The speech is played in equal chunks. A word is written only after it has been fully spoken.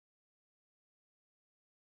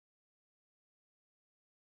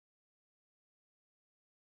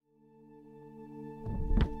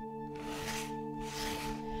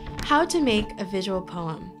How to make a visual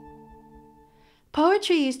poem.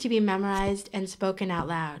 Poetry used to be memorized and spoken out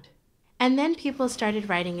loud, and then people started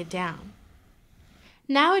writing it down.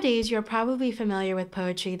 Nowadays, you're probably familiar with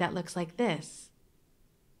poetry that looks like this.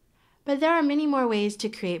 But there are many more ways to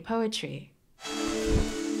create poetry.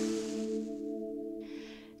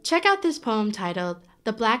 Check out this poem titled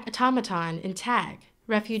 "The Black Automaton in Tag,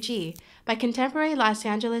 Refugee" by contemporary Los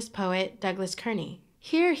Angeles poet Douglas Kearney.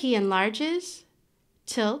 Here he enlarges,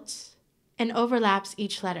 tilts, and overlaps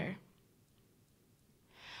each letter.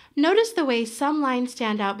 Notice the way some lines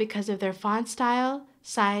stand out because of their font style,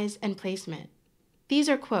 size, and placement. These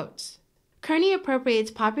are quotes. Kearney appropriates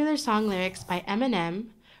popular song lyrics by Eminem,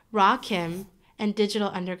 Rakim, and Digital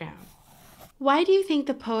Underground. Why do you think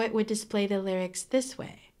the poet would display the lyrics this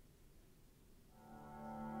way?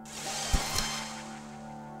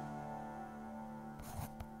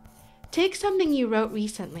 Take something you wrote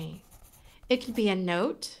recently. It could be a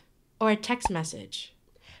note or a text message.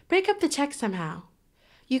 Break up the text somehow.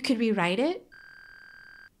 You could rewrite it,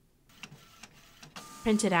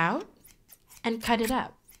 print it out, and cut it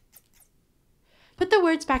up. Put the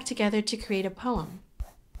words back together to create a poem.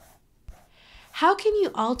 How can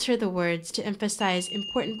you alter the words to emphasize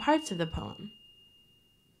important parts of the poem?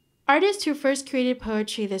 Artists who first created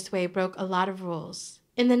poetry this way broke a lot of rules.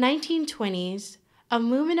 In the 1920s, a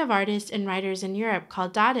movement of artists and writers in Europe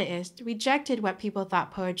called Dadaists rejected what people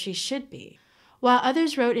thought poetry should be. While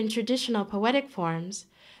others wrote in traditional poetic forms,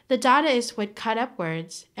 the Dadaists would cut up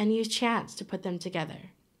words and use chants to put them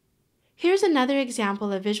together. Here's another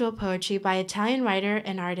example of visual poetry by Italian writer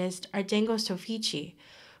and artist Ardengo Soffici,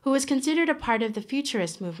 who was considered a part of the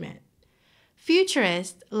Futurist movement.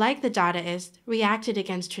 Futurists, like the Dadaists, reacted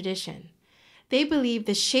against tradition. They believed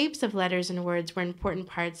the shapes of letters and words were important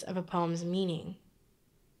parts of a poem's meaning.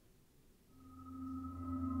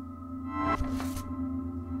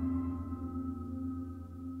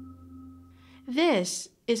 This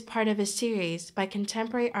is part of a series by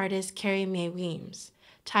contemporary artist Carrie Mae Weems,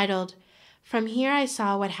 titled "From Here I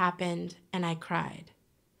Saw What Happened and I Cried."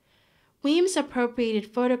 Weems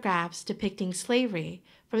appropriated photographs depicting slavery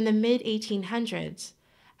from the mid-1800s,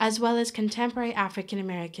 as well as contemporary African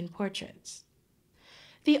American portraits.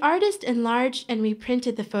 The artist enlarged and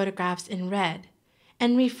reprinted the photographs in red,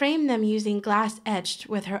 and reframed them using glass etched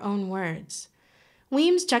with her own words.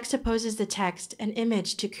 Weems juxtaposes the text and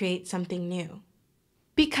image to create something new.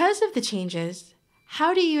 Because of the changes,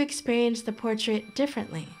 how do you experience the portrait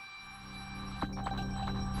differently?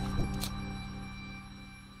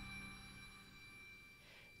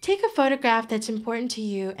 Take a photograph that's important to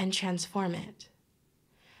you and transform it.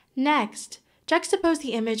 Next, juxtapose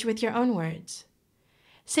the image with your own words.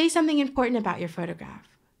 Say something important about your photograph.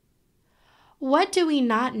 What do we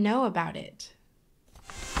not know about it?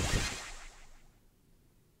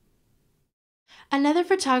 Another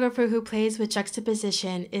photographer who plays with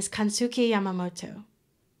juxtaposition is Kansuke Yamamoto.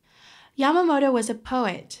 Yamamoto was a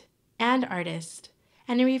poet and artist,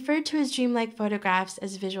 and he referred to his dreamlike photographs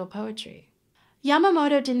as visual poetry.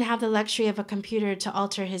 Yamamoto didn't have the luxury of a computer to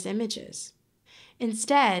alter his images.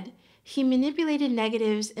 Instead, he manipulated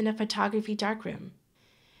negatives in a photography darkroom.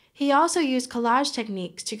 He also used collage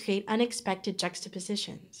techniques to create unexpected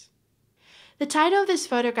juxtapositions. The title of this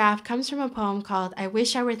photograph comes from a poem called "I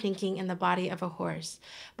Wish I Were Thinking in the Body of a Horse"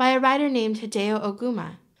 by a writer named Hideo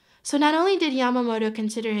Oguma. So not only did Yamamoto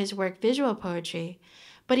consider his work visual poetry,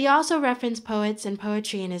 but he also referenced poets and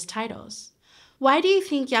poetry in his titles. Why do you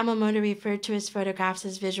think Yamamoto referred to his photographs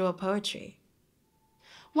as visual poetry?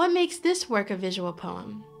 What makes this work a visual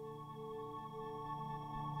poem?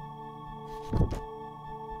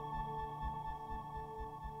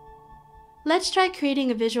 Let's try creating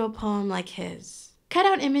a visual poem like his. Cut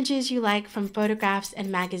out images you like from photographs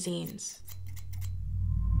and magazines.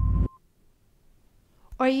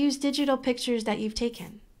 Or use digital pictures that you've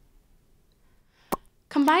taken.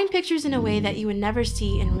 Combine pictures in a way that you would never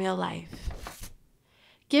see in real life.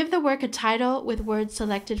 Give the work a title with words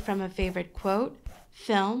selected from a favorite quote,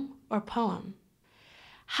 film, or poem.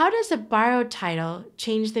 How does a borrowed title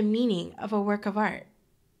change the meaning of a work of art?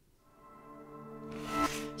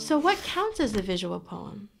 So what counts as a visual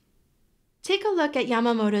poem? Take a look at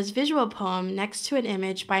Yamamoto's visual poem next to an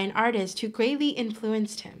image by an artist who greatly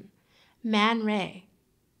influenced him, Man Ray.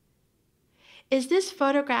 Is this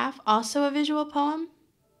photograph also a visual poem?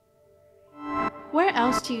 Where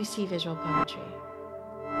else do you see visual poetry?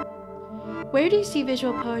 Where do you see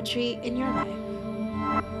visual poetry in your life?